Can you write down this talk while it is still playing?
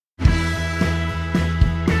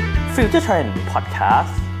Future Trend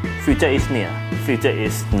Podcast Future is near Future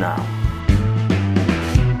is now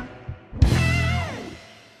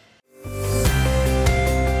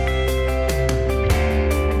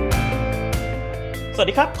สวัส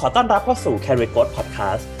ดีครับขอต้อนรับเข้าสู่ Career Growth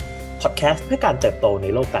Podcast เพื่อการเติบโตใน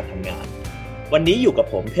โลกการทำงานวันนี้อยู่กับ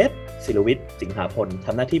ผมเพชรศิลวิทย์สิงหาพลท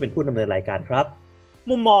ำหน้าที่เป็นผู้ดำเนินรายการครับ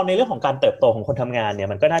มุมมองในเรื่องของการเติบโตของคนทำงานเนี่ย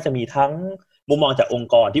มันก็น่าจะมีทั้งมุมมองจากอง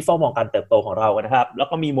ค์กรที่เฝ้ามองการเติบโตของเรานะครับแล้ว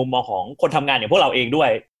ก็มีมุมมองของคนทำงานอย่างพวกเราเองด้วย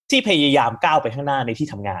ที่พยายามก้าวไปข้างหน้าในที่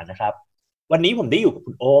ทำงานนะครับวันนี้ผมได้อยู่กับ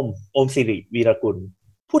คุณโอมสิริวีรกุล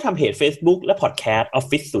ผู้ทำเพจ Facebook และพอดแคสต์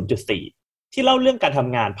Office 0.4 ที่เล่าเรื่องการท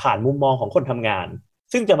ำงานผ่านมุมมองของคนทำงาน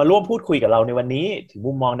ซึ่งจะมาร่วมพูดคุยกับเราในวันนี้ถึง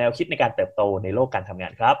มุมมองแนวคิดในการเติบโตในโลกการทำงา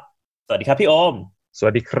นครับสวัสดีครับพี่โอมส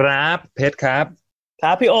วัสดีครับเพชรครับค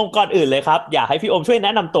รับพี่โอมก่อนอื่นเลยครับอยากให้พี่โอมช่วยแน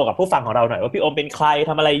ะนำตัวกับผู้ฟังของเราหน่อยว่าพี่โอมเป็นใคร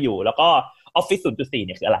ทำอะไรอยู่แล้วก็ Office 0.4 เ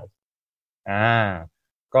นี่ยคืออะไร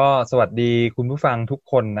ก็สวัสดีคุณผู้ฟังทุก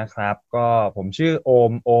คนนะครับก็ผมชื่อโ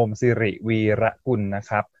อมสิริวีระกุลนะ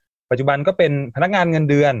ครับปัจจุบันก็เป็นพนักงานเงิน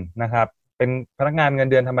เดือนนะครับเป็นพนักงานเงิน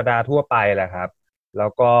เดือนธรรมดาทั่วไปแหละครับแล้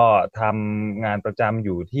วก็ทำงานประจำอ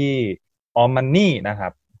ยู่ที่ All Money นะครั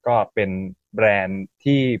บก็เป็นแบรนด์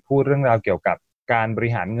ที่พูดเรื่องราวเกี่ยวกับการบ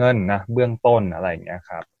ริหารเงินนะเบื้องต้นอะไรอย่างเงี้ย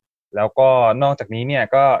ครับแล้วก็นอกจากนี้เนี่ย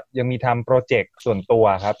ก็ยังมีทำโปรเจกต์ส่วนตัว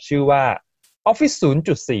ครับชื่อว่า Office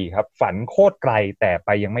 0.4 ครับฝันโคตรไกลแต่ไป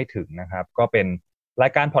ยังไม่ถึงนะครับก็เป็นรา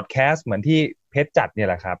ยการพอดแคสต์เหมือนที่เพชรจัดเนี่ย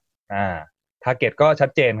แหละครับทาร์เก็ตก็ชัด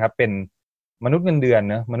เจนครับเป็นมนุษย์เงินเดือน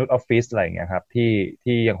นะมนุษย์ออฟฟิศอะไรอย่างเงี้ยครับ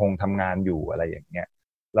ที่ยังคงทำงานอยู่อะไรอย่างเงี้ย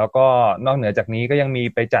แล้วก็นอกเหนือจากนี้ก็ยังมี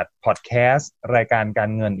ไปจัดพอดแคสต์รายการการ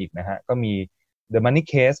เงินอีกนะฮะก็มี The Money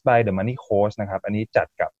Case by The Money Coach นะครับอันนี้จัด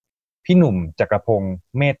กับพี่หนุ่มจักรพงษ์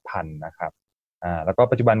เมธพันธ์นะครับแล้วก็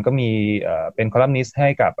ปัจจุบันก็มีเป็นคอลัมนิสต์ให้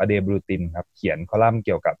กับ Ade Brutin ครับเขียนคอลัมน์เ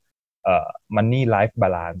กี่ยวกับMoney Life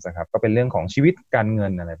Balance นะครับก็เป็นเรื่องของชีวิตการเงิ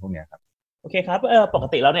นอะไรพวกนี้ครับโอเคครับปก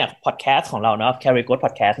ติแล้วเนี่ยพอดแคสต์ของเราเนาะ Career Growth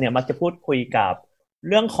Podcast เนี่ยมักจะพูดคุยกับ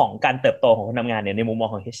เรื่องของการเติบโตของคนทำงานเนี่ยในมุมมอง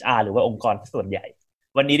ของ HR หรือว่าองค์กรส่วนใหญ่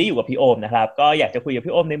วันนี้ได้อยู่กับพี่โอมนะครับก็อยากจะคุยกับ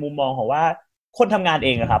พี่โอมในมุมมองของว่าคนทำงานเอ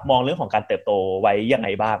งครับมองเรื่องของการเติบโตไว้ยังไง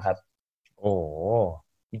บ้างครับโอ้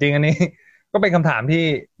จริงๆอันนี้ก็เป็นคำถามที่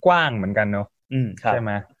กว้างเหมือนกันเนาะใช่ไห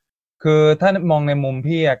มคือถ้ามองในมุม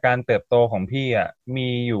พี่การเติบโตของพี่มี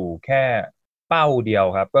อยู่แค่เป้าเดียว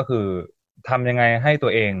ครับก็คือทำยังไงให้ตั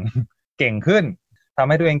วเองเก่งขึ้นทำ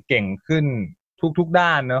ให้ตัวเองเก่งขึ้นทุกด้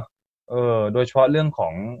านเนาะโดยเฉพาะเรื่องขอ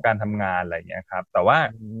งการทำงานอะไรอย่างเงี้ยครับแต่ว่า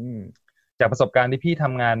จากประสบการณ์ที่พี่ท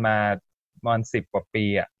ำงานมาประมาณ10 กว่าปี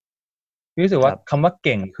พี่รู้สึกว่าคำว่าเ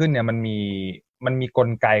ก่งขึ้นเนี่ยมันมีกล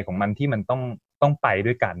ไกของมันที่มันต้องไป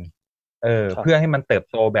ด้วยกันเพื่อให้มันเติบ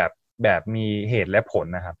โตแบบมีเหตุและผล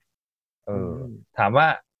นะครับถามว่า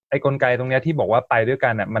ไอ้กลไกตรงเนี้ยที่บอกว่าไปด้วยกั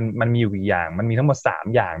นมันมีอยู่กี่อย่างมันมีทั้งหมด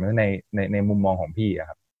3อย่างนะในมุมมองของพี่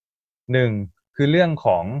ครับ1คือเรื่องข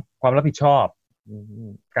องความรับผิดชอบ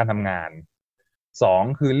การทำงาน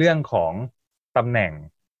2คือเรื่องของตำแหน่ง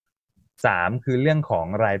3คือเรื่องของ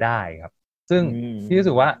รายได้ครับซึ่งพี่รู้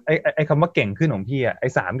สึกว่าไอ้คำว่าเก่งขึ้นของพี่ไอ้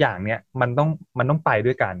3อย่างเนี้ยมันต้องไป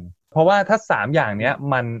ด้วยกันเพราะว่าถ้า3อย่างเนี้ย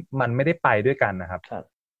มันไม่ได้ไปด้วยกันนะครับ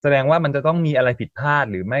แสดงว่ามันจะต้องมีอะไรผิดพลาด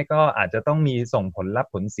หรือไม่ก็อาจจะต้องมีส่งผลลัพ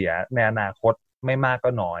ธ์ผลเสียในอนาคตไม่มาก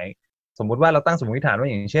ก็น้อยสมมุติว่าเราตั้งสมมติฐานว่า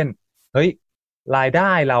อย่างเช่นเฮ้ยรายไ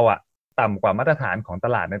ด้เราต่ำกว่ามาตรฐานของต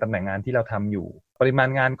ลาดในตำแหน่งงานที่เราทำอยู่ปริมาณ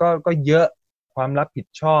งานก็เยอะความรับผิด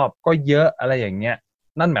ชอบก็เยอะอะไรอย่างเงี้ย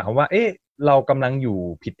นั่นหมายความว่าเรากำลังอยู่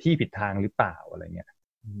ผิดที่ผิดทางหรือเปล่าอะไรเงี้ย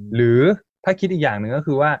หรือถ้าคิดอีกอย่างหนึ่งก็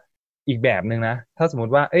คือว่าอีกแบบนึงนะถ้าสมม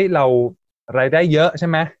ติว่าเรารายได้เยอะใช่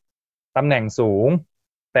ไหมตำแหน่งสูง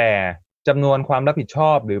แต่จำนวนความรับผิดช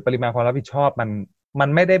อบหรือปริมาณความรับผิดชอบมัน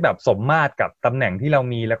ไม่ได้แบบสมมาตรกับตำแหน่งที่เรา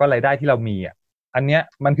มีแล้วก็รายได้ที่เรามีอันเนี้ย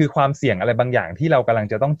มันคือความเสี่ยงอะไรบางอย่างที่เรากำลัง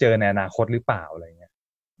จะต้องเจอในอนาคตหรือเปล่าอะไรเงี้ย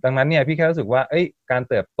ดังนั้นเนี่ยพี่แค่รู้สึกว่าการ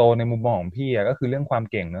เติบโตในมุมมองของพี่ก็คือเรื่องความ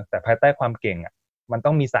เก่งเนอะแต่ภายใต้ความเก่งมันต้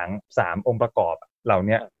องมี3องค์ประกอบเหล่า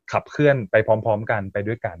นี้ขับเคลื่อนไปพร้อมๆกันไป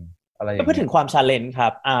ด้วยกันอะไรอย่างเงี้ยพูดถึงความชาเลนจ์ครั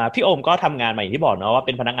บพี่โอมก็ทำงานมาอย่างที่บอกเนาะว่าเ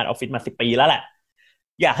ป็นพนักงานออฟฟิศมา10 ปีแล้วแหละ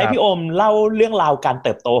อยากให้พี่โอมเล่าเรื่องราวการเ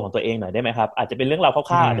ติบโตของตัวเองหน่อยได้ไหมครับอาจจะเป็นเรื่องราวค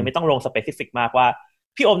ร่าวๆอาจจะไม่ต้องลงสเปซิฟิกมากว่า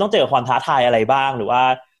พี่โอมต้องเจอความท้าทายอะไรบ้างหรือว่า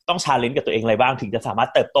ต้องชาเลนจ์กับตัวเองอะไรบ้างถึงจะสามารถ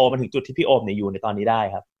เติบโตมาถึงจุดที่พี่โอมเนี่ยอยู่ในตอนนี้ได้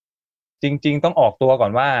ครับจริงๆต้องออกตัวก่อ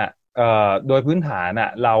นว่าโดยพื้นฐาน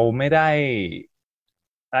เราไม่ได้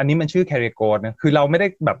อันนี้มันชื่อ career growth นะคือเราไม่ได้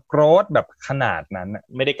แบบ growth แบบขนาดนั้น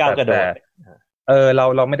ไม่ได้ก้าวกระโดด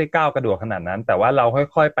เราไม่ได้ก้าวกระโดดขนาดนั้นแต่ว่าเรา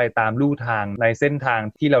ค่อยๆไปตามลู่ทางในเส้นทาง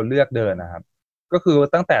ที่เราเลือกเดินนะครับก็คือ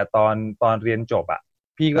ตั้งแต่ตอนเรียนจบ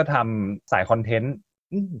พี่ก็ทำสายคอนเทนต์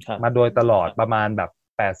มาโดยตลอดประมาณแบบ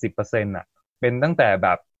 80% เป็นตั้งแต่แบ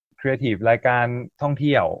บครีเอทีฟรายการท่องเ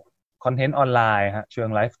ที่ยว คอนเทนต์ออนไลน์ฮะเชิง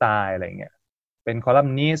ไลฟ์สไตล์อะไรเงี้ยเป็นคอลัม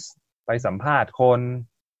นิสต์ไปสัมภาษณ์คน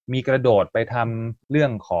มีกระโดดไปทำเรื่อ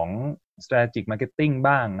งของ strategic marketing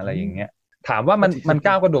บ้างอะไรอย่างเงี้ยถามว่ามัน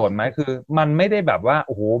ก้าวกระโดดไหมคือมันไม่ได้แบบว่าโ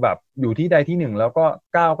อ้โหแบบอยู่ที่ใดที่หนึ่งแล้วก็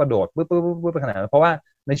ก้าวกระโดดปึ๊บปึ๊บปึ๊บปึ๊บไปขนาดนั้นเพราะว่า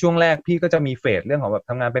ในช่วงแรกพี่ก็จะมีเฟสเรื่องของแบบ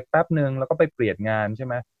ทำงานไปแป๊บนึงแล้วก็ไปเปลี่ยนงานใช่ไ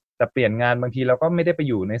หมแต่เปลี่ยนงานบางทีเราก็ไม่ได้ไป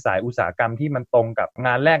อยู่ในสายอุตสาหกรรมที่มันตรงกับง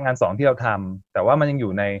านแรกงานสองที่เราทำแต่ว่ามันยังอ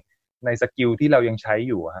ยู่ในสกิลที่เรายังใช้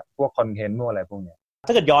อยู่ฮะพวกคอนเทนต์พวกอะไรพวกเนี้ย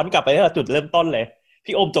ถ้าเกิดย้อนกลับไปที่จุดเริ่มต้นเลย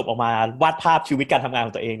พี่โอมจบออกมาวาดภาพชีวิตการทำงานข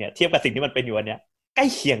องตัวเองเนี่ยเทียบกับสิ่งที่มันเป็นอยู่วันเนี้ยใกล้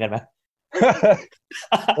เคียงกันไหม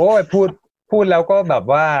โอ้ยพูดแล้วก็แบบ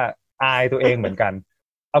ว่าอายตัวเองเหมือนกัน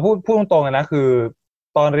เอาพูดตรงๆนะคือ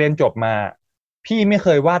ตอนเรียนจบมาพี่ไม่เค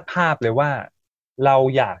ยวาดภาพเลยว่าเรา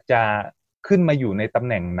อยากจะขึ้นมาอยู่ในตำแ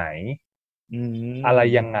หน่งไหนอะไร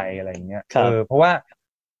ยังไงอะไรเงี้ยเพราะว่า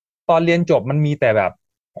ตอนเรียนจบมันมีแต่แบบ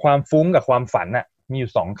ความฟุ้งกับความฝันอะมีอ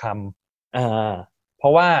ยู่2 คำเพรา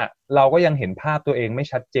ะว่าเราก็ยังเห็นภาพตัวเองไม่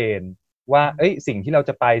ชัดเจนว่าเอ้ยสิ่งที่เราจ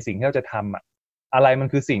ะไปสิ่งที่เราจะทำอะอะไรมัน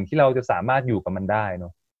คือสิ่งที่เราจะสามารถอยู่กับมันได้เนอ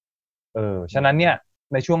ะฉะนั้นเนี่ย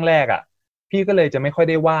ในช่วงแรกอ่ะพี่ก็เลยจะไม่ค่อย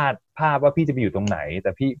ได้วาดภาพว่าพี่จะไปอยู่ตรงไหนแ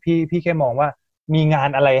ต่พี่แค่มองว่ามีงาน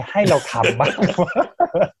อะไรให้เราทำบ้าง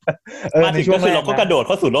มาถึงก็คือเราก็กระโดดเ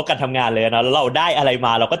ข้าสู่โลกการทำงานเลยนะแล้วเราได้อะไรม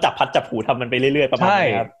าเราก็จับพัดจับผูทำมันไปเรื่อยๆประมาณ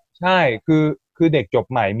นี้ครับใช่คือเด็กจบ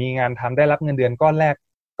ใหม่มีงานทำได้รับเงินเดือนก้อนแรก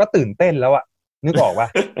ก็ตื่นเต้นแล้วอ่ะนึกออกป่ะ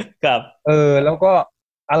ครับแล้วก็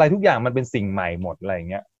อะไรทุกอย่างมันเป็นสิ่งใหม่หมดอะไร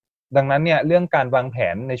เงี้ยดังนั้นเนี่ยเรื่องการวางแผ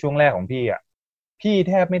นในช่วงแรกของพี่อ่ะพี่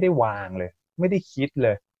แทบไม่ได้วางเลยไม่ได้คิดเล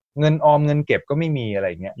ยเงินออมเงินเก็บก็ไม่มีอะไร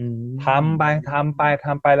เงี้ยทำไ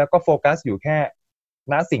ปแล้วก็โฟกัสอยู่แค่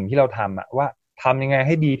ณสิ่งที่เราทำอ่ะว่าทำยังไงใ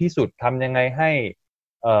ห้ดีที่สุดทำยังไงให้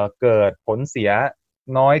เกิดผลเสีย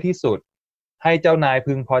น้อยที่สุดให้เจ้านาย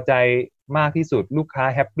พึงพอใจมากที่สุดลูกค้า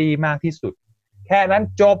แฮปปี้มากที่สุดแค่นั้น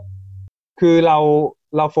จบคือเร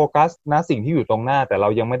าโฟกัสนะสิ่งที่อยู่ตรงหน้าแต่เรา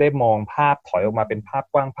ยังไม่ได้มองภาพถอยออกมาเป็นภาพ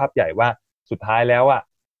กว้างภาพใหญ่ว่าสุดท้ายแล้วอ่ะ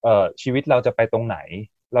ชีวิตเราจะไปตรงไหน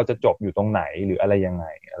เราจะจบอยู่ตรงไหนหรืออะไรยังไง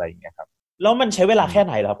อะไรอย่างเงี้ยครับแล้วมันใช้เวลาแค่ไ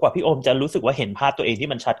หนครับกว่าพี่โอมจะรู้สึกว่าเห็นภาพตัวเองที่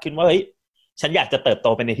มันชัดขึ้นว่าเฮ้ยฉันอยากจะเติบโต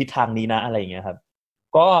ไปในทิศทางนี้นะอะไรอย่างเงี้ยครับ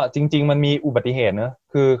ก็จริงๆมันมีอุบัติเหตุเนอะ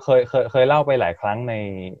คือเคยเล่าไปหลายครั้ง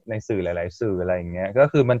ในสื่อหลายๆสื่ออะไรอย่างเงี้ยก็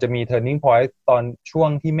คือมันจะมี turning point ตอนช่วง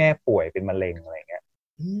ที่แม่ป่วยเป็นมะเร็งอะไรเงี้ย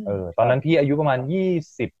ตอนนั้นพี่อายุประมาณ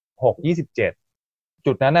26-27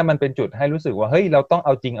จุดนั้นน่ะมันเป็นจุดให้รู้สึกว่าเฮ้ยเราต้องเอ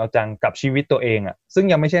าจริงเอาจังกับชีวิตตัวเองอ่ะซึ่ง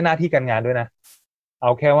ยังไม่ใช่หน้าที่การงานด้วยนะเอ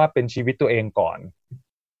าแค่ว่าเป็นชีวิตตัวเองก่อน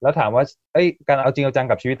แล้วถามว่าการเอาจริงเอาจัง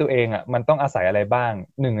กับชีวิตตัวเองอ่ะมันต้องอาศัยอะไรบ้าง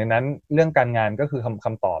หนึ่งในนั้นเรื่องการงานก็คือค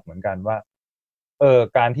ำตอบเหมือนกันว่า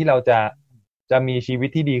การที่เราจะมีชีวิต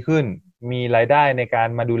ที่ดีขึ้นมีรายได้ในการ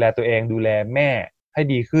มาดูแลตัวเองดูแลแม่ให้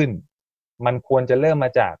ดีขึ้นมันควรจะเริ่มมา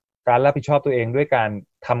จากการรับผิดชอบตัวเองด้วยการ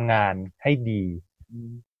ทำงานให้ดี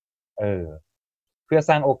เพื่อ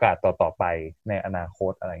สร้างโอกาสต่อไปในอนาค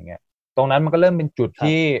ตอะไรเงี้ยตรงนั้นมันก็เริ่มเป็นจุด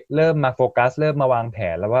ที่เริ่มมาโฟกัสเริ่มมาวางแผ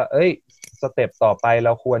นแล้วว่าสเต็ปต่อไปเร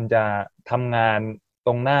าควรจะทำงานต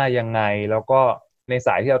รงหน้ายังไงแล้วก็ในส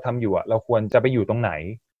ายที่เราทำอยู่เราควรจะไปอยู่ตรงไหน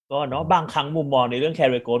ก็เนาะบางครั้งมุมมองในเรื่อง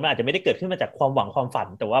career growth มันอาจจะไม่ได้เกิดขึ้นมาจากความหวังความฝัน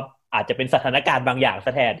แต่ว่าอาจจะเป็นสถานการณ์บางอย่าง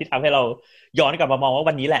แทนที่ทำให้เราย้อนกลับมามองว่า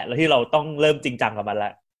วันนี้แหละแล้วที่เราต้องเริ่มจริงจังกับมันแล้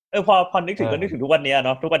วพอนึกถึงก็นึกถึงทุกวันนี้เน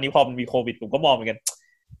าะทุกวันนี้พอมันมีโควิดผมก็มองเหมือนกัน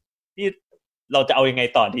นี่เราจะเอายังไง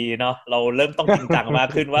ต่อดีเนาะเราเริ่มต้องจริงจังมาก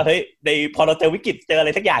ขึ้นว่าเฮ้ยพอเราเจอวิกฤตเจออะไร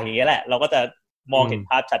สักอย่างอย่างเงี้ยแหละเราก็จะมองเห็น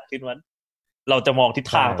ภาพชัดขึ้นว่าเราจะมองทิศ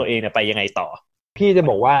ทางตัวเองเนี่ยไปยังไงต่อพี่จะ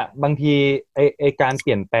บอกว่าบางทีไอการเป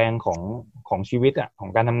ลี่ยนแปลงของชีวิตอ่ะของ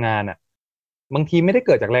การทำงานอ่ะบางทีไม่ได้เ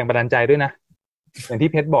กิดจากแรงบันดาลใจด้วยนะอย่างที่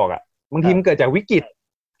เพชรบอกอ่ะบางทีมันเกิดจากวิกฤต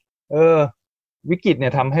วิกฤตเนี่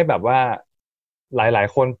ยทำให้แบบว่าหลาย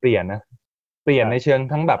คนเปลี่ยนนะเปลี่ยนในเชิง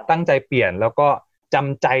ทั้งแบบตั้งใจเปลี่ยนแล้วก็จ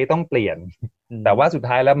ำใจต้องเปลี่ยนแต่ว่าสุด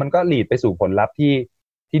ท้ายแล้วมันก็ลีดไปสู่ผลลัพธ์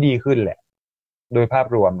ที่ดีขึ้นแหละโดยภาพ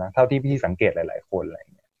รวมนะเท่าที่พี่สังเกตหลายๆคนอะไรอย่า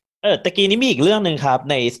งเงี้ยตะกี้นี้มีอีกเรื่องนึงครับ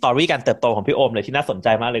ในสตอรี่การเติบโตของพี่โอมเลยที่น่าสนใจ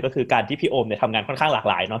มากเลยก็คือการที่พี่โอมเนี่ยทำงานค่อนข้างหลาก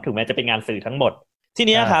หลายเนาะถึงแม้จะเป็นงานสื่อทั้งหมดที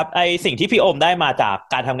นี้ครับไอสิ่งที่พี่โอมได้มาจาก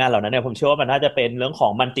การทำงานเหล่านั้นเนี่ยผมเชื่อว่ามันน่าจะเป็นเรื่องขอ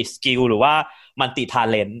งมัลติสกิลหรือว่ามัลติทา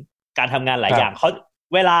เลนต์การทำงานหลายอย่างเขา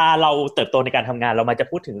เวลาเราเติบโตในการทำงานเรามาจะ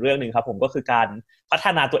พูดถึงเรื่องนึงครับผมก็คือการพัฒ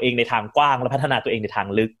นาตัวเองในทางกว้างและพัฒนาตัวเองในทาง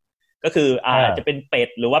ลึกก็คืออาจจะเป็นเป็ด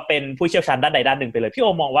หรือว่าเป็นผู้เชี่ยวชาญด้านใดด้านหนึ่งไปเลยพี่โอ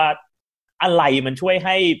มมองว่าอะไรมันช่วยใ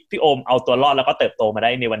ห้พี่โอมเอาตัวรอดแล้วก็เติบโตมาได้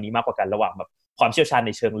ในวันนี้มากกว่ากันระหว่างแบบความเชี่ยวชาญใ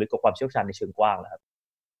นเชิงลึกกับความเชี่ยวชาญในเชิงกว้างนะครับ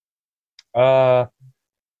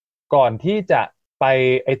ก่อนที่จะไป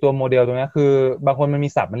ไอตัวโมเดลตรงนี้คือบางคนมันมี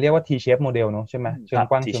ศัพท์มันเรียกว่า T-shape โมเดลเนาะใช่ไหมเชิง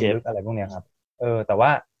กว้างเชิงลึกอะไรพวกนี้ครับแต่ว่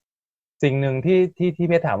าสิ่งหนึ่งที่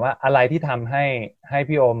เพชรถามว่าอะไรที่ทำให้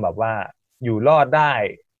พี่โอมแบบว่าอยู่รอดได้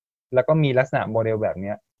แล้วก็มีลักษณะโมเดลแบบเ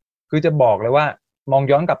นี้ยคือจะบอกเลยว่ามอง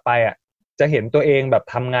ย้อนกลับไปอ่ะจะเห็นตัวเองแบบ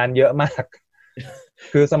ทำงานเยอะมาก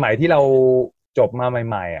คือสมัยที่เราจบมา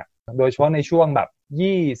ใหม่ๆอ่ะโดยเฉพาะในช่วงแบบ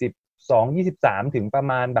22 23ถึงประ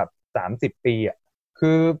มาณแบบ30 ปีอ่ะ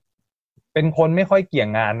คือเป็นคนไม่ค่อยเกี่ยง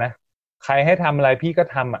งานนะใครให้ทำอะไรพี่ก็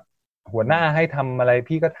ทำอ่ะหัวหน้าให้ทำอะไร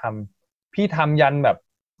พี่ก็ทำพี่ทำยันแบบ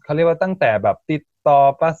เขาเรียกว่าตั้งแต่แบบติดต่อ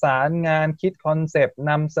ประสานงานคิดคอนเซปต์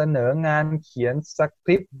นำเสนองานเขียนสค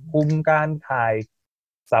ริปต์คุมการถ่าย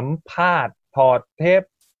สัมภาษณ์ถอดเทป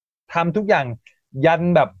ทำทุกอย่างยัน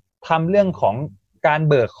แบบทำเรื่องของการ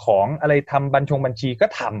เบิกของอะไรทำบัญชีก็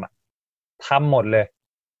ทำอ่ะทำหมดเลย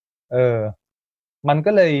มัน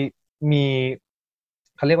ก็เลยมี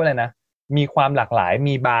เขาเรียกว่าอะไรนะมีความหลากหลาย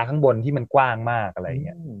มีบาร์ข้างบนที่มันกว้างมากอะไรเ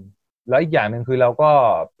งี้ยแล้วอีกอย่างหนึ่งคือเราก็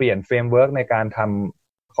เปลี่ยนเฟรมเวิร์กในการท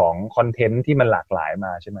ำของคอนเทนต์ที่มันหลากหลายม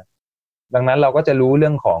าใช่ไหมดังนั้นเราก็จะรู้เรื่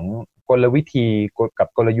องของกลวิธีกับ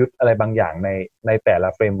กลยุทธ์อะไรบางอย่างในแต่ละ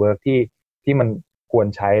เฟรมเวิร์กที่มันควร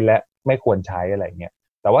ใช้และไม่ควรใช้อะไรเงี้ย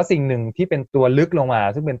แต่ว่าสิ่งหนึ่งที่เป็นตัวลึกลงมา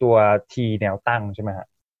ซึ่งเป็นตัว T แนวตั้งใช่ไหมฮะ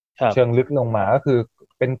เชิงลึกลงมาก็คือ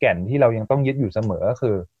เป็นแก่นที่เรายังต้องยึดอยู่เสมอก็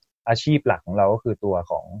คืออาชีพหลักของเราก็คือตัว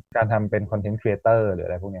ของการทำเป็นคอนเทนต์ครีเอเตอร์หรืออ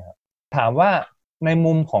ะไรพวกนี้ครับถามว่าใน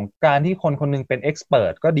มุมของการที่คนคนนึงเป็นเอ็กซ์เพิ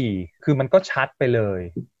ร์ก็ดีคือมันก็ชัดไปเลย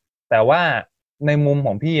แต่ว่าในมุมข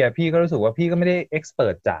องพี่อะพี่ก็รู้สึกว่าพี่ก็ไม่ได้เอ็กซ์เพิ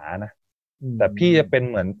ร์จ๋านะแต่พี่จะเป็น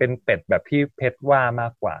เหมือนเป็นเป็ดแบบพี่เพชรว่ามา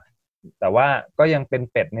กกว่าแต่ว่าก็ยังเป็น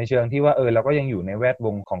เป็ดในเชิงที่ว่าเราก็ยังอยู่ในแวดว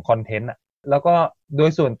งของคอนเทนต์อ่ะแล้วก็โด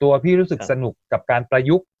ยส่วนตัวพี่รู้สึกสนุกกับการประ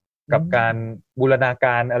ยุกต์กับการบูรณาก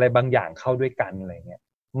ารอะไรบางอย่างเข้าด้วยกันอะไรเงี้ย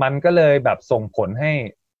มันก็เลยแบบส่งผลให้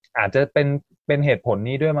อาจจะเป็นเหตุผล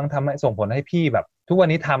นี้ด้วยมั้งทำให้ส่งผลให้พี่แบบทุกวัน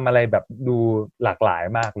นี้ทำอะไรแบบดูหลากหลาย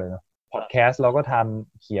มากเลยพอดแคสต์เราก็ท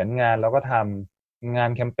ำเขียนงานเราก็ทำงาน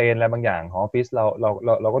แคมเปญอะไรบางอย่างของออฟฟิศเ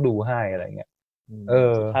ราก็ดูให้อะไรเงี้ย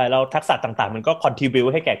ใช่แล้วทักษะต่างๆมันก็คอนทริบิว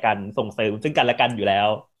ให้แก่กันส่งเสริมซึ่งกันและกันอยู่แล้ว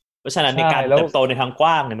เพราะฉะนั้นในการเติบโตในทางก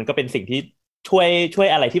ว้างเนี่ยมันก็เป็นสิ่งที่ช่วย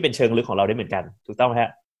อะไรที่เป็นเชิงลึกของเราได้เหมือนกันถูกต้องไหมฮ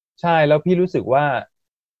ะใช่แล้วพี่รู้สึกว่า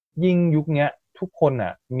ยิ่งยุคนี้ทุกคนอ่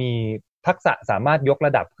ะมีทักษะสามารถยกร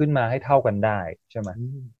ะดับขึ้นมาให้เท่ากันได้ใช่ไหม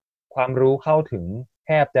ความรู้เข้าถึงแท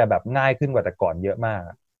บจะแบบง่ายขึ้นกว่าแต่ก่อนเยอะมาก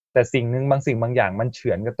แต่สิ่งหนึ่งบางอย่างมันเฉื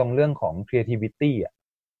อนกันตรงเรื่องของ creativity อ่ะ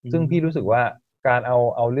ซึ่งพี่รู้สึกว่าการเ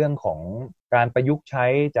อาเรื่องของการประยุกต์ใช้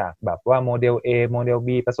จากแบบว่าโมเดล A โมเดล B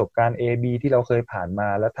ประสบการณ์ A B ที่เราเคยผ่านมา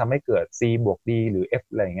แล้วทำให้เกิด C บวก D หรือ F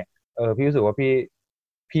อะไรเงี้ยพี่รู้สึกว่า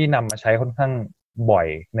พี่นำมาใช้ค่อนข้างบ่อย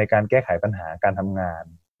ในการแก้ไขปัญหาการทำงาน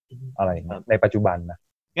อะไรในปัจจุบันนะ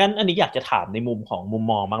งั้นอันนี้อยากจะถามในมุมของมุม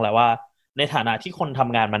มองบ้างแล้วว่าในฐานะที่คนท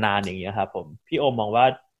ำงานมานานอย่างเงี้ยครับผมพี่โอมมองว่า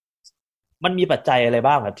มันมีปัจจัยอะไร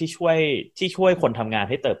บ้างครับที่ช่วยคนทำงาน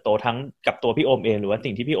ให้เติบโตทั้งกับตัวพี่โอมเองหรือว่า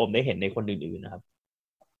สิ่งที่พี่โอมได้เห็นในคนอื่นๆนะครับ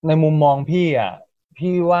ในมุมมองพี่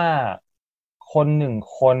พี่ว่าคนหนึ่ง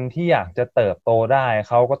คนที่อยากจะเติบโตได้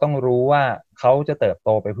เขาก็ต้องรู้ว่าเขาจะเติบโต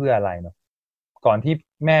ไปเพื่ออะไรเนาะก่อนที่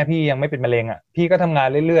แม่พี่ยังไม่เป็นมะเร็งพี่ก็ทำงาน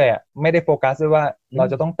เรื่อยๆไม่ได้โฟกัสด้วยว่าเรา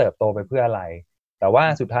จะต้องเติบโตไปเพื่ออะไรแต่ว่า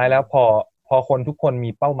สุดท้ายแล้วพอคนทุกคนมี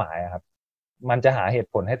เป้าหมายครับมันจะหาเหตุ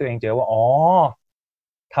ผลให้ตัวเองเจอว่า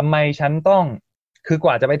ทำไมฉันต้องคือก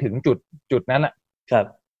ว่าจะไปถึงจุดนั้นครับ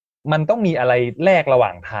มันต้องมีอะไรแลกระหว่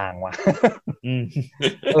างทางวะ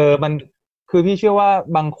มันคือพี่เชื่อว่า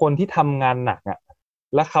บางคนที่ทำงานหนัก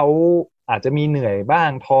แล้วเขาอาจจะมีเหนื่อยบ้าง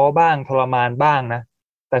ท้อบ้างทรมานบ้างนะ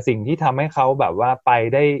แต่สิ่งที่ทำให้เขาแบบว่า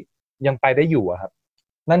ยังไปได้อยู่ครับ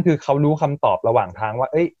นั่นคือเขารู้คำตอบระหว่างทางว่า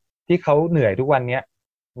ที่เขาเหนื่อยทุกวันเนี้ย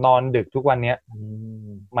นอนดึกทุกวันเนี้ย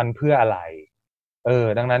มันเพื่ออะไร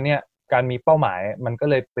ดังนั้นเนี่ยการมีเป้าหมายมันก็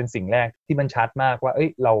เลยเป็นสิ่งแรกที่มันชัดมากว่า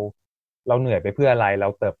เราเหนื่อยไปเพื่ออะไรเรา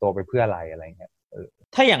เติบโตไปเพื่ออะไรอะไรเงี้ย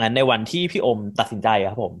ถ้าอย่างนั้นในวันที่พี่โอมตัดสินใจ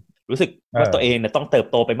ครับผมรู้สึกว่าตัวเองเนี่ยต้องเติบ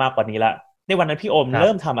โตไปมากกว่านี้ละในวันนั้นพี่โอมเ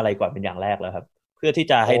ริ่มทำอะไรก่อนเป็นอย่างแรกแล้วครับเพื่อที่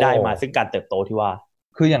จะให้ได้มาซึ่งการเติบโตที่ว่า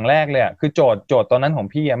คืออย่างแรกเลยคือโจทย์ตอนนั้นของ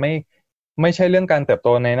พี่ไม่ใช่เรื่องการเติบโต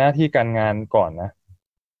ในหน้าที่การงานก่อนนะ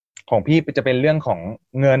ของพี่จะเป็นเรื่องของ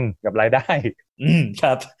เงินกับรายได้ค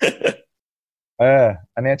รับ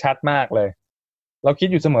อันนี้ชัดมากเลยเราคิด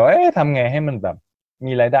อยู่เสมอทำไงให้มันแบบ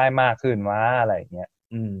มีรายได้มากขึ้นวะอะไรอย่างเงี้ย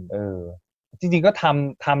จริงๆก็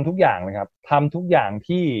ทำทุกอย่างเลยครับทำทุกอย่าง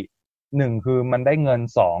ที่หนึ่งคือมันได้เงิน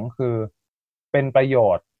สองคือเป็นประโย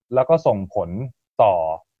ชน์แล้วก็ส่งผลต่อ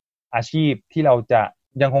อาชีพที่เราจะ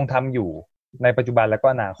ยังคงทำอยู่ในปัจจุบันและก็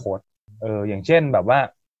อนาคตอย่างเช่นแบบว่า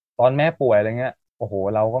ตอนแม่ป่วยอะไรเงี้ยโอ้โห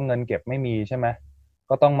เราก็เงินเก็บไม่มีใช่ไหม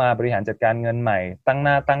ก็ต้องมาบริหารจัดการเงินใหม่ตั้งห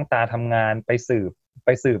น้าตั้งตาทำงานไป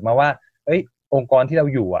สืบมาว่าองค์กรที่เรา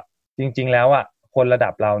อยู่จริงๆแล้วคนระดั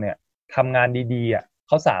บเราเนี่ยทำงานดีๆเ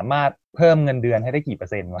ขาสามารถเพิ่มเงินเดือนให้ได้กี่เปอ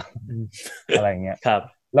ร์เซ็นต์วะอะไรเงี้ยครับ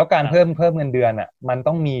แล้วการเพิ่มเงินเดือนอ่ะมัน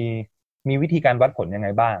ต้องมีวิธีการวัดผลยังไง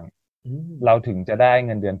บ้างเราถึงจะได้เ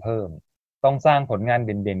งินเดือนเพิ่มต้องสร้างผลงานเ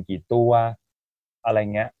ด่นๆกี่ตัวอะไร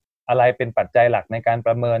เงี้ยอะไรเป็นปัจจัยหลักในการป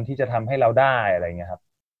ระเมินที่จะทำให้เราได้อะไรเงี้ยครับ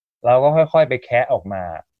เราก็ค่อยๆไปแคะออกมา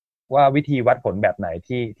ว่าวิธีวัดผลแบบไหน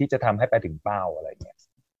ที่จะทำให้ไปถึงเป้าอะไรเงี้ย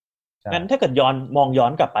งั้นถ้าเกิดมองย้อ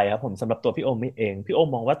นกลับไปครับผมสำหรับตัวพี่โอมเองพี่โอม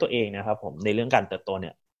มองว่าตัวเองนะครับผมในเรื่องการเติบโตเนี่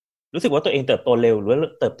ยรู้สึกว่าตัวเองเติบโตเร็วหรือว่า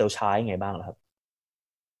เติบโตช้ายังไงบ้างล่ะครับ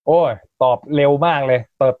โอ้ยตอบเร็วมากเลย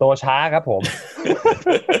เติบโตช้าครับผม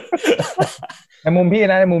ในมุมพี่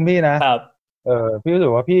นะในมุมพี่นะครับพี่รู้สึ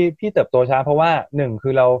กว่าพี่เติบโตช้าเพราะว่าหนึ่งคื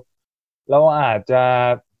อเราอาจจะ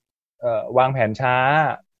วางแผนช้า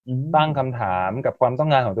ตั้งคำถามกับความต้อง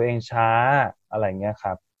การของตัวเองช้าอะไรเงี้ยค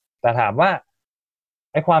รับแต่ถามว่า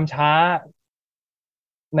ไอ้ความช้า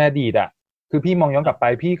ในอดีตอ่ะคือพี่มองย้อนกลับไป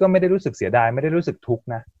พี่ก็ไม่ได้รู้สึกเสียดายไม่ได้รู้สึกทุกข์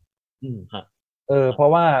นะครับเพรา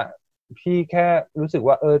ะว่าพี่แค่รู้สึก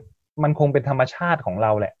ว่ามันคงเป็นธรรมชาติของเร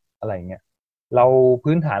าแหละอะไรเงี้ยเรา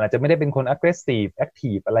พื้นฐานอาจจะไม่ได้เป็นคน aggressive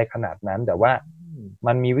active อะไรขนาดนั้นแต่ว่า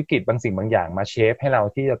มันมีวิกฤตบางสิ่งบางอย่างมาเชฟให้เรา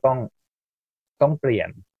ที่จะต้องเปลี่ยน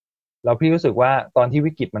เราพี่รู้สึกว่าตอนที่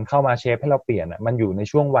วิกฤตมันเข้ามาเชฟให้เราเปลี่ยนอ่ะมันอยู่ใน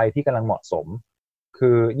ช่วงวัยที่กำลังเหมาะสมคื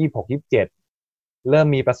อ26 27เริ่ม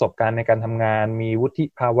มีประสบการณ์ในการทำงานมีวุฒิ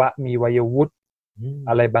ภาวะมีวัยวุฒิ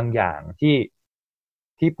อะไรบางอย่างที่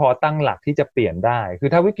พอตั้งหลักที่จะเปลี่ยนได้คือ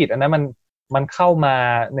ถ้าวิกฤตอันนั้นมันเข้ามา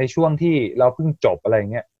ในช่วงที่เราเพิ่งจบอะไร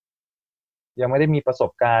เงี้ยยังไม่ได้มีประส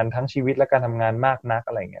บการณ์ทั้งชีวิตและการทำงานมากนัก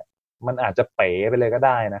อะไรเงี้ยมันอาจจะเป๋ไปเลยก็ไ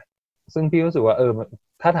ด้นะซึ่งพี่รู้สึกว่า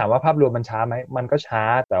ถ้าถามว่าภาพรวมมันช้าไหมมันก็ช้า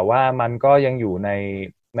แต่ว่ามันก็ยังอยู่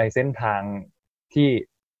ในเส้นทางที่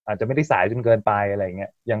อาจจะไม่ได้สายจนเกินไปอะไรเงี้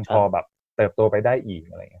ยยังพอแบบเติบโตไปได้อีก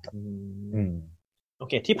อะไรเงี้ยครับโอ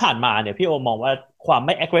เคที่ผ่านมาเนี่ยพี่โอมองว่าความไ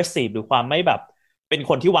ม่ aggressive หรือความไม่แบบเป็น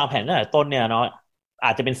คนที่วางแผนตั้งแต่ต้นเนี่ยเนาะอ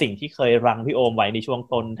าจจะเป็นสิ่งที่เคยรั้งพี่โอมไว้ในช่วง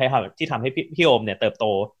ต้นที่ทำให้พี่โอมเนี่ยเติบโต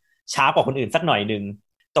ช้ากว่าคนอื่นสักหน่อยหนึ่ง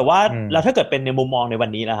แต่ว่าแล้วถ้าเกิดเป็นในมุมมองในวัน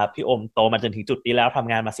นี้นะครับพี่โอมโตมาจนถึงจุดนี้แล้วท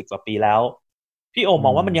ำงานมา10 กว่าปีแล้วพี่โอมม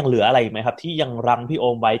องว่ามันยังเหลืออะไรไหมครับที่ยังรั้งพี่โอ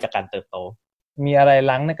มไว้จากการเติบโตมีอะไร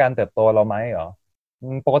รั้งในการเติบโตเราไหมเหรอ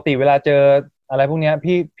ปกติเวลาเจออะไรพวกนี้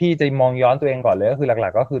พี่จะมองย้อนตัวเองก่อนเลยก็คือหลั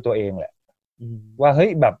กๆก็คือตัวเองแหละว่าเฮ้ย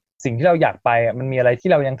แบบสิ่งที่เราอยากไปมันมีอะไรที่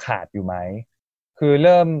เรายังขาดอยู่ไหมคือเ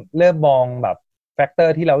ริ่มมองแบบแฟกเตอ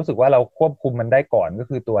ร์ที่เรารู้สึกว่าเราควบคุมมันได้ก่อนก็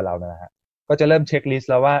คือตัวเรานะฮะก็จะเริ่มเช็คลิสต์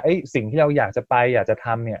แล้วว่าเอ้ยสิ่งที่เราอยากจะไปอยากจะท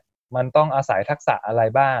ำเนี่ยมันต้องอาศัยทักษะอะไร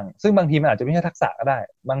บ้างซึ่งบางทีมันอาจจะไม่ใช่ทักษะก็ได้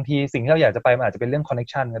บางทีสิ่งที่เราอยากจะไปมันอาจจะเป็นเรื่องคอนเน c t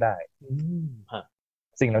ชันก็ได้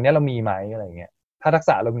สิ่งเหล่านี้เรามีไหมอะไรเงี้ยถ้าทักษ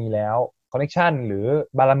ะเรามีแล้วคอนเน c t ชันหรือ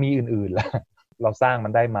บารมีอื่นๆล่ะเราสร้างมั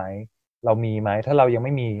นได้ไหมเรามีไหมถ้าเรายังไ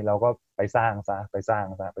ม่มีเราก็ไปสร้างซะไปสร้าง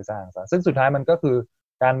ซะไปสร้างซะซึ่งสุดท้ายมันก็คือ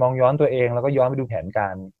การมองย้อนตัวเองแล้วก็ย้อนไปดูแผนกา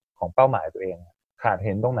รของเป้าหมายตัวเองขาดเ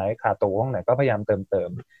ห็นตรงไหนขาดตรงไหนก็พยายามเติ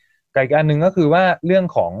มกับอีกอันหนึ่งก็คือว่าเรื่อง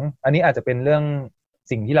ของอันนี้อาจจะเป็นเรื่อง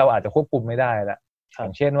สิ่งที่เราอาจจะควบคุมไม่ได้ละอย่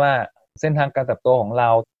างเช่นว่าเส้นทางการเติบโตของเร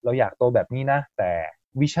าอยากโตแบบนี้นะแต่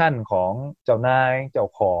วิชั่นของเจ้านายเจ้า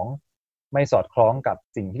ของไม่สอดคล้องกับ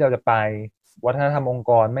สิ่งที่เราจะไปวัฒนธรรมองค์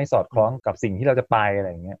กรไม่สอดคล้องกับสิ่งที่เราจะไปอะไร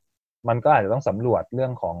อย่างเงี้ยมันก็อาจจะต้องสำรวจเรื่อ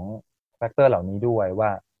งของแฟกเตอร์เหล่านี้ด้วยว่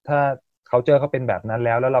าถ้าเขาเจอเขาเป็นแบบนั้นแ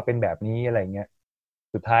ล้วเราเป็นแบบนี้อะไรเงี้ย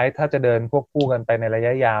สุดท้ายถ้าจะเดินควบคู่กันไปในระย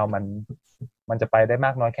ะยาวมันจะไปได้ม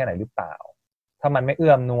ากน้อยแค่ไหนหรือเปล่าถ้ามันไม่เ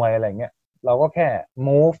อื้อมหน่วยอะไรเงี้ยเราก็แค่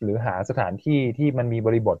move หรือหาสถานที่ที่มันมีบ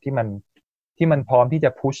ริบทที่มันพร้อมที่จะ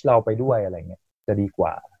พุชเราไปด้วยอะไรเงี้ยจะดีกว่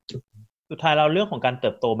าสุดท้ายเราเรื่องของการเ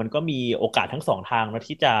ติบโตมันก็มีโอกาสทั้งสองทางนะ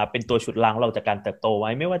ที่จะเป็นตัวฉุดรั้งเราจากการเติบโตไ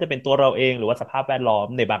ว้ไม่ว่าจะเป็นตัวเราเองหรือว่าสภาพแวดล้อม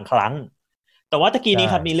ในบางครั้งแต่ว่าตะกี้นี้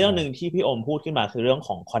ครับมีเรื่องหนึ่งที่พี่โอมพูดขึ้นมาคือเรื่องข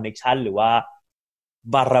องคอนเน็ชันหรือว่า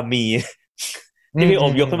บารมีที่พี่โอ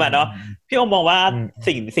มยกขึ้นมาเนาะพี่โอมมองว่า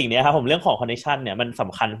สิ่งนี้ครับผมเรื่องของคอนเน็ชันเนี่ยมันส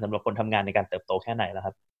ำคัญสำหรับคนทำงานในการเติบโตแค่ไหนแล้วค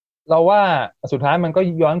รับเราว่าสุดท้ายมันก็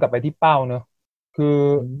ย้อนกลับไปที่เป้าเนอะคือ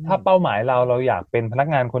ถ้าเป้าหมายเราอยากเป็นพนัก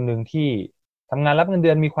งานคนหนึ่งที่ทำงานรับเงินเดื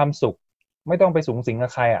อนมีความสุขไม่ต้องไปสูงสิงกั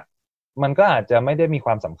บใครอ่ะมันก็อาจจะไม่ได้มีค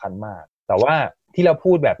วามสำคัญมากแต่ว่าที่เรา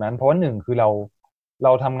พูดแบบนั้นเพราะว่าหนึ่งคือเร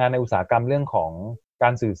าทำงานในอุตสาหกรรมเรื่องของกา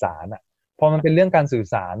รสื่อสารอ่ะพอมันเป็นเรื่องการสื่อ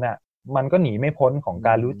สารอ่ะมันก็หนีไม่พ้นของก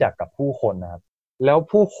ารรู้จักกับผู้คนนะครับแล้ว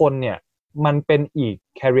ผู้คนเนี่ยมันเป็นอีก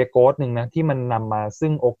career growth หนึ่งนะที่มันนำมาซึ่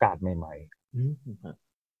งโอกาสใหม่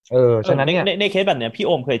ๆฉะนั้นเนี่ยในเคสแบบเนี้ยพี่โ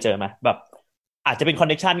อมเคยเจอไหมแบบอาจจะเป็นคอน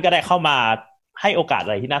เนคชันก็ได้เข้ามาให้โอกาสอ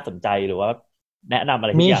ะไรที่น่าสนใจหรือว่าแนะนำอะไ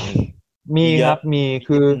รทุกอย่างมีครับมี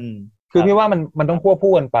คือพี่ว่ามันต้องควบ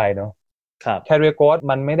คู่กันไปเนาะcareer growth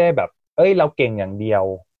มันไม่ได้แบบเราเก่งอย่างเดียว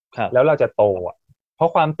แล้วเราจะโตอ่ะเพรา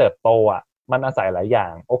ะความเติบโตอ่ะมันอาศัยหลายอย่า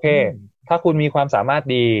งโอเคถ้าคุณมีความสามารถ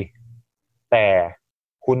ดีแต่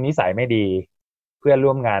คุณนิสัยไม่ดีเพื่อน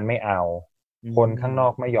ร่วมงานไม่เอา คนข้างนอ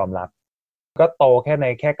กไม่ยอมรับก็โตแค่ใน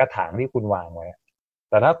แค่กระถางที่คุณวางไว้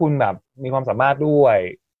แต่ถ้าคุณแบบมีความสามารถด้วย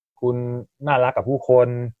คุณน่ารักกับผู้คน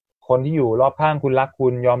คนที่อยู่รอบข้างคุณรักคุ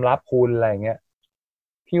ณยอมรับคุณอะไรเงี้ย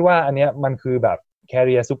พี่ว่าอันเนี้ยมันคือแบบ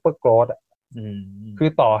career super growth คือ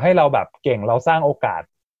ต่อให้เราแบบเก่งเราสร้างโอกาส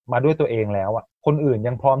มาด้วยตัวเองแล้วอ่ะคนอื่น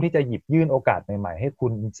ยังพร้อมที่จะหยิบยื่นโอกาสใหม่ๆให้คุ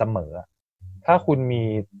ณเสมอถ้าคุณมี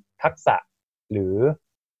ทักษะหรือ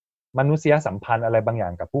มนุษยสัมพันธ์อะไรบางอย่า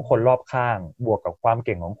งกับผู้คนรอบข้างบวกกับความเ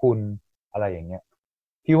ก่งของคุณอะไรอย่างเงี้ย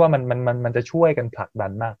พี่ว่ามันจะช่วยกันผลักดั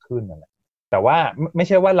นมากขึ้นนั่นแหละแต่ว่าไม่ใ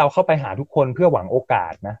ช่ว่าเราเข้าไปหาทุกคนเพื่อหวังโอกา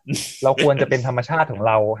สนะเราควรจะเป็นธรรมชาติของเ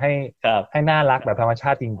ราให้น่ารักแบบธรรมชา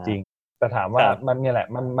ติจริงๆแต่ถามว่ามันเนี่ยแหละ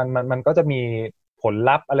มันก็จะมีผล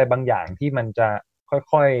ลัพธ์อะไรบางอย่างที่มันจะ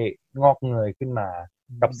ค่อยๆงอกเงยขึ้นมา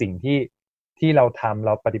กับสิ่งที่เราทำเ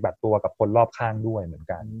ราปฏิบัติตัวกับคนรอบข้างด้วยเหมือน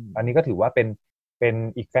กันอันนี้ก็ถือว่าเป็น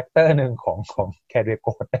อีกแฟกเตอร์หนึ่งของแคริเอร์โก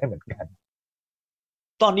รธได้เหมือนกัน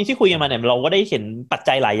ตอนนี้ที่คุยกันมาเนี่ยเราก็ได้เห็นปัจ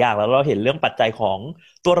จัยหลายอย่างแล้วเราเห็นเรื่องปัจจัยของ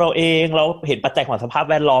ตัวเราเองเราเห็นปัจจัยของสภาพ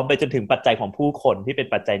แวดล้อมไปจนถึงปัจจัยของผู้คนที่เป็น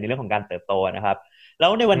ปัจจัยในเรื่องของการเติบโตนะครับแล้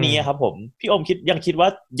วในวันนี้ครับผมพี่โอมคิดว่า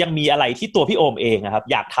ยังมีอะไรที่ตัวพี่โอมเองนะครับ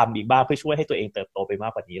อยากทำอีกบ้างเพื่อช่วยให้ตัวเองเติบโตไปมา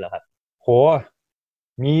กกว่านี้แล้วครับโห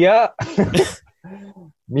มีเยอะ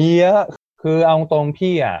มีเยอะคือเอาตรง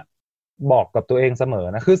พี่อ่ะบอกกับตัวเองเสมอ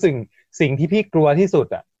นะคือสิ่งที่พี่กลัวที่สุด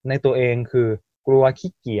อ่ะในตัวเองคือกลัว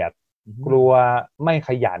ขี้เกียจกลัวไม่ข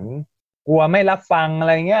ยันกลัวไม่รับฟังอะไ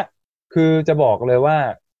รเงี้ยคือจะบอกเลยว่า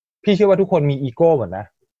พี่เชื่อว่าทุกคนมีอีโก้หมดนะ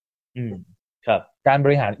ครับการบ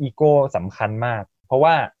ริหารอีโก้สำคัญมากเพราะ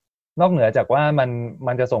ว่านอกเหนือจากว่า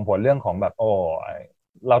มันจะส่งผลเรื่องของแบบโอ้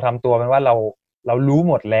เราทำตัวเป็นว่าเรารู้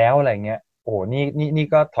หมดแล้วอะไรเงี้ยโอ้นี่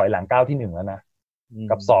ก็ถอยหลังก้าวที่ 1แล้วนะ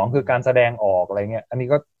กับ2คือการแสดงออกอะไรเงี้ยอันนี้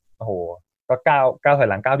ก็โอ้โหก็ก้าวถอย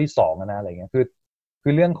หลังก้าวที่2นะอะไรเงี้ยคื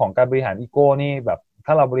อเรื่องของการบริหารอีโก้นี่แบบ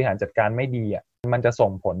ถ้าเราบริหารจัดการไม่ดีอ่ะมันจะส่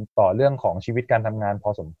งผลต่อเรื่องของชีวิตการทำงานพอ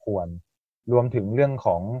สมควรรวมถึงเรื่องข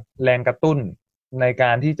องแรงกระตุ้นในก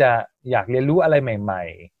ารที่จะอยากเรียนรู้อะไรใหม่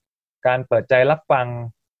ๆการเปิดใจรับฟัง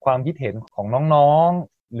ความคิดเห็นของน้อง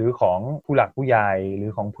ๆหรือของผู้หลักผู้ใหญ่หรื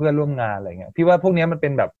อของเพื่อนร่วมงานอะไรเงี้ยพี่ว่าพวกนี้มันเป็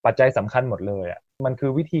นแบบปัจจัยสำคัญหมดเลยอ่ะมันคื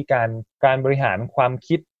อวิธีการบริหารความ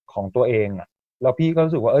คิดของตัวเองอ่ะแล้วพี่ก็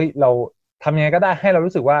รู้สึกว่าเราทำยังไงก็ได้ให้เรา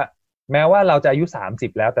รู้สึกว่าแม้ว่าเราจะอายุ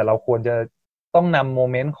30แล้วแต่เราควรจะต้องนำโม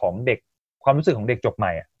เมนต์ของเด็กความรู้สึกของเด็กจบให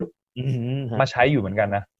ม่อ่ะมาใช้อยู่เหมือนกัน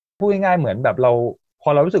นะพูดง่ายๆเหมือนแบบเราพอ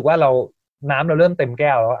เรารู้สึกว่าน้ำเราเริ่มเต็มแ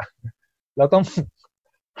ก้วแล้วอะเราต้อง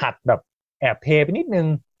หัดแบบแอบเทไปนิดนึง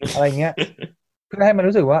อะไรเงี้ยเพื่อให้มัน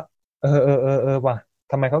รู้สึกว่าว่ะ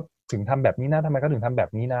ทำไมเขาถึงทำแบบนี้นะทำไมเขาถึงทำแบ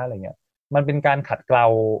บนี้นะอะไรเงี้ยมันเป็นการขัดเกลา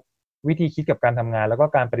วิธีคิดกับการทำงานแล้วก็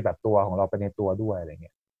การปฏิบัติตัวของเราไปในตัวด้วยอะไรเ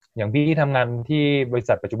งี้ยอย่างพี่ทำงานที่บริ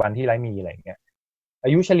ษัทปัจจุบันที่ไลฟ์มีอะไรเงี้ยอ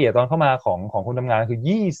ายุเฉลี่ยตอนเข้ามาของคนทำงานคือ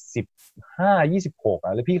25-26อ่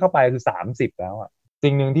ะแล้วพี่เข้าไปคือ30แล้วอ่ะ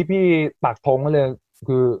สิ่งหนึ่งที่พี่ปักธงไว้เลย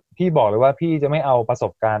คือพี่บอกเลยว่าพี่จะไม่เอาประส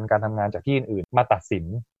บการณ์การทำงานจากที่อื่นมาตัดสิน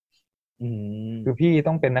คือพี่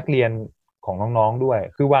ต้องเป็นนักเรียนของน้องๆด้วย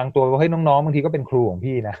คือวางตัวว่าให้น้องๆบางทีก็เป็นครูของ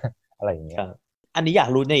พี่นะอะไรอย่างเงี้ยอันนี้อยาก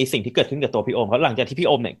รู้ในสิ่งที่เกิดขึ้นกับตัวพี่โอมเพราะหลังจากที่พี่โ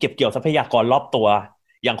อมเนี่ยเก็บเกี่ยวทรัพยากรรอบตัว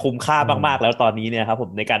อย่างคุ้มค่ามากๆแล้วตอนนี้เนี่ยครับผม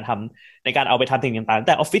ในการเอาไปทำสิ่งต่างๆแ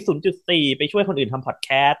ต่ออฟฟิศ0.4ไปช่วยคนอื่นทำพอดแค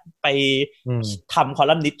สต์ไปทำคอ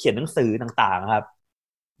ลัมนิสต์เขียนหนังสือต่างๆครับ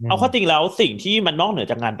เอาข้อจริงแล้วสิ่งที่มันนอกเหนือ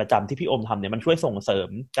จากงานประจำที่พี่โอมทำเนี่ยมันช่วยส่งเสริม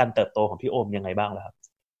การเติบโตของพี่โอมยังไงบ้างล่ะครับ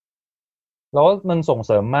แล้วมันส่งเ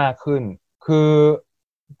สริมมากขึ้นคือ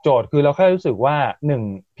โจทย์คือเราแค่รู้สึกว่า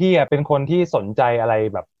พี่เป็นคนที่สนใจอะไร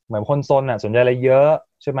แบบเหมือนคนซนอ่ะสนใจอะไรเยอะ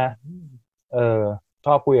ใช่ไหมเออช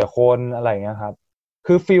อบคุยกับคนอะไรอย่างเงี้ยครับ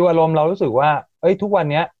คือฟีลอารมณ์เรารู้สึกว่าทุกวัน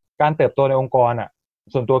เนี้ยการเติบโตในองค์กรอ่ะ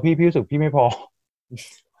ส่วนตัวพี่รู้สึกพี่ไม่พอ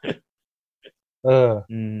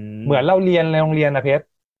เหมือนเราเรียนในโรงเรียนนะเพชร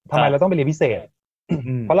ทำไมเราต้องไปเรียนพิเศษ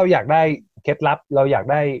เพราะเราอยากได้เคล็ดลับเราอยาก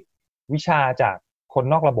ได้วิชาจากคน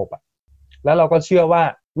นอกระบบอ่ะแล้วเราก็เชื่อว่า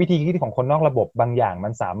วิธีคิดของคนนอกระบบบางอย่างมั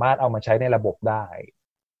นสามารถเอามาใช้ในระบบได้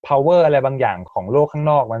power อะไรบางอย่างของโลกข้าง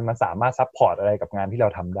นอกมันสามารถซัพพอร์ตอะไรกับงานที่เรา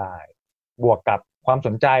ทำได้บวกกับความส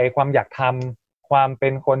นใจความอยากทำความเป็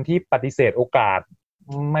นคนที่ปฏิเสธโอกาส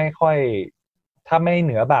ไม่ค่อยถ้าไม่เห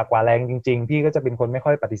นือบ่ากว่าแรงจริงๆพี่ก็จะเป็นคนไม่ค่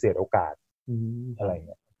อยปฏิเสธโอกาสอะไรเ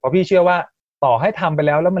งี้ยเพราะพี่เชื่อว่าต่อให้ทำไปแ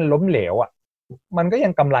ล้วมันล้มเหลวอ่ะมันก็ยั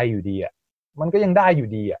งกำไรอยู่ดีอ่ะมันก็ยังได้อยู่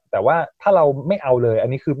ดีอ่ะแต่ว่าถ้าเราไม่เอาเลยอัน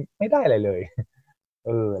นี้คือไม่ได้อะไรเลย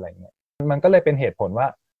อะไรเงี้ยมันก็เลยเป็นเหตุผลว่า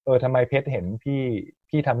ทำไมเพชรเห็น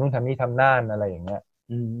พี่ทำนู่นทำนี่ทำนั่นอะไรอย่างเงี้ย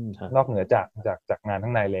นอกเหนือจากงานข้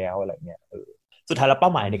างในแล้วอะไรเงี้ยสุดท้ายแล้วเป้า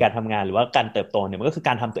หมายในการทำงานหรือว่าการเติบโตเนี่ยมันก็คือก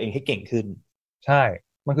ารทำตัวเองให้เก่งขึ้นใช่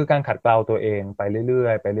มันคือการขัดเกลาตัวเองไปเรื่อ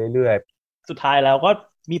ยๆไปเรื่อยๆสุดท้ายแล้วก็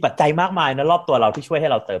มีปัจจัยมากมายนะรอบตัวเราที่ช่วยให้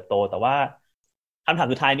เราเติบโตแต่ว่า คำถาม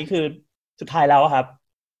สุดท้ายนี้คือสุดท้ายแล้วครับ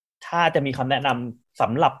ถ้าจะมีคำแนะนำส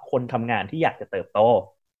ำหรับคนทำงานที่อยากจะเติบโต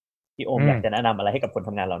พี่โอมอยากจะแนะนำอะไรให้กับคนท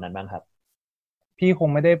ำงานเหล่านั้นบ้างครับพี่คง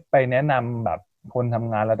ไม่ได้ไปแนะนำแบบคนท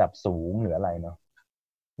ำงานระดับสูงหรืออะไรเนาะ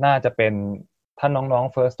น่าจะเป็นท่านน้อง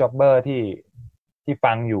ๆ first jobber ที่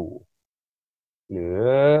ฟังอยู่หรือ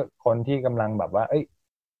คนที่กำลังแบบว่าเอ้ย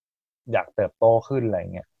อยากเติบโตขึ้นอะไร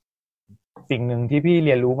เงี้ยสิ่งหนึ่งที่พี่เ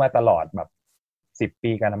รียนรู้มาตลอดแบบ10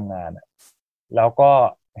 ปีการทำงานอะแล้วก็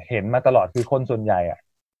เห็นมาตลอดคือคนส่วนใหญ่อะ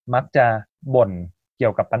มักจะบ่นเกี่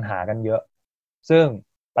ยวกับปัญหากันเยอะซึ่ง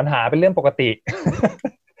ปัญหาเป็นเรื่องปกติ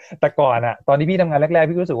แต่ก่อนอะตอนที่พี่ทำงานแรกๆ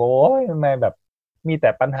พี่รู้สึกว่าโอ้ยทำไมแบบมีแต่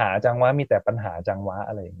ปัญหาจังวะมีแต่ปัญหาจังวะ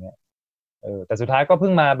อะไรอย่างเงี้ยแต่สุดท้ายก็เพิ่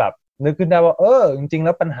งมาแบบนึกขึ้นได้ว่าจริงๆแ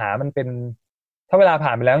ล้วปัญหามันเป็นถ้าเวลาผ่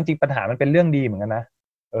านไปแล้วจริงๆปัญหามันเป็นเรื่องดีเหมือนกันนะ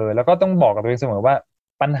แล้วก็ต้องบอกกับตัวเองเสมอว่า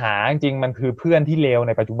ปัญหาจริงๆมันคือเพื่อนที่เลวใ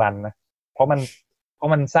นปัจจุบันนะเพราะ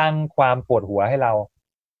มันสร้างความปวดหัวให้เรา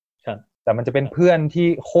ครับแต่มันจะเป็นเพื่อนที่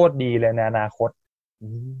โคตรดีเลยในอนาคต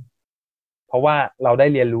เพราะว่าเราได้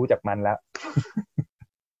เรียนรู้จากมันแล้ว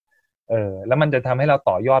แล้วมันจะทำให้เรา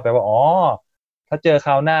ต่อยอดไปว่าถ้าเจอค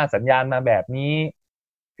ราวหน้าสัญญาณมาแบบนี้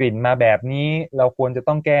กลิ่นมาแบบนี้เราควรจะ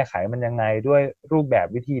ต้องแก้ไขมันยังไงด้วยรูปแบบ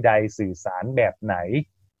วิธีใดสื่อสารแบบไหน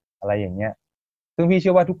อะไรอย่างเงี้ยซึ่งพี่เ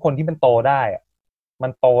ชื่อว่าทุกคนที่มันโตได้มั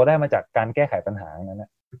นโตได้มาจากการแก้ไขปัญหาอย่างนั้นน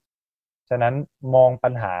ะฉะนั้นมองปั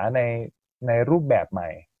ญหาในรูปแบบใหม่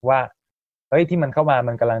ว่าเฮ้ยที่มันเข้ามา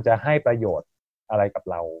มันกำลังจะให้ประโยชน์อะไรกับ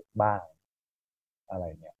เราบ้างอะไร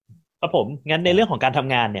เนี่ยครับผมงั้นในเรื่องของการท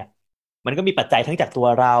ำงานเนี่ยมันก็มีปัจจัยทั้งจากตัว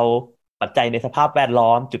เราปัจจัยในสภาพแวดล้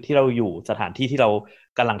อมจุดที่เราอยู่สถานที่ที่เรา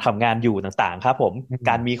กำลังทำงานอยู่ต่างๆครับผม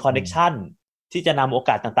การมีคอนเนคชันที่จะนำโอก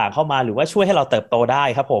าสต่างๆเข้ามาหรือว่าช่วยให้เราเติบโตได้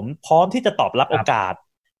ครับผมพร้อมที่จะตอบรับโอกาส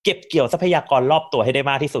เก็บเกี่ยวทรัพยากรรอบตัวให้ได้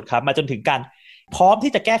มากที่สุดครับมาจนถึงการพร้อม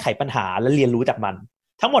ที่จะแก้ไขปัญหาและเรียนรู้จากมัน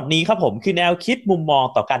ทั้งหมดนี้ครับผมคือแนวคิดมุมมอง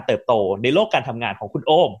ต่อการเติบโตในโลกการทำงานของคุณโ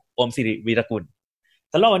อมสิริวีรกุล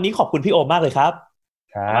สำหรับวันนี้ขอบคุณพี่โอมมากเลยครับ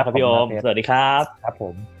ครับพี่โอมสวัสดีครับครับผ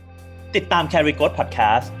มติดตาม Carry Growth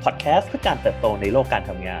Podcast เพื่อการเติบโตในโลกการ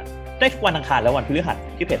ทำงานได้ทุกวันอังคารและวันพฤหัส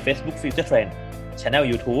ที่เพจ Facebook Future Trend Channel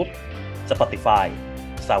YouTube Spotify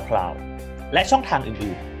SoundCloud และช่องทาง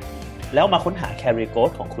อื่นๆแล้วมาค้นหา Carry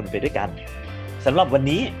Growth ของคุณไปด้วยกันสำหรับวัน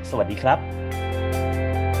นี้สวัสดีครับ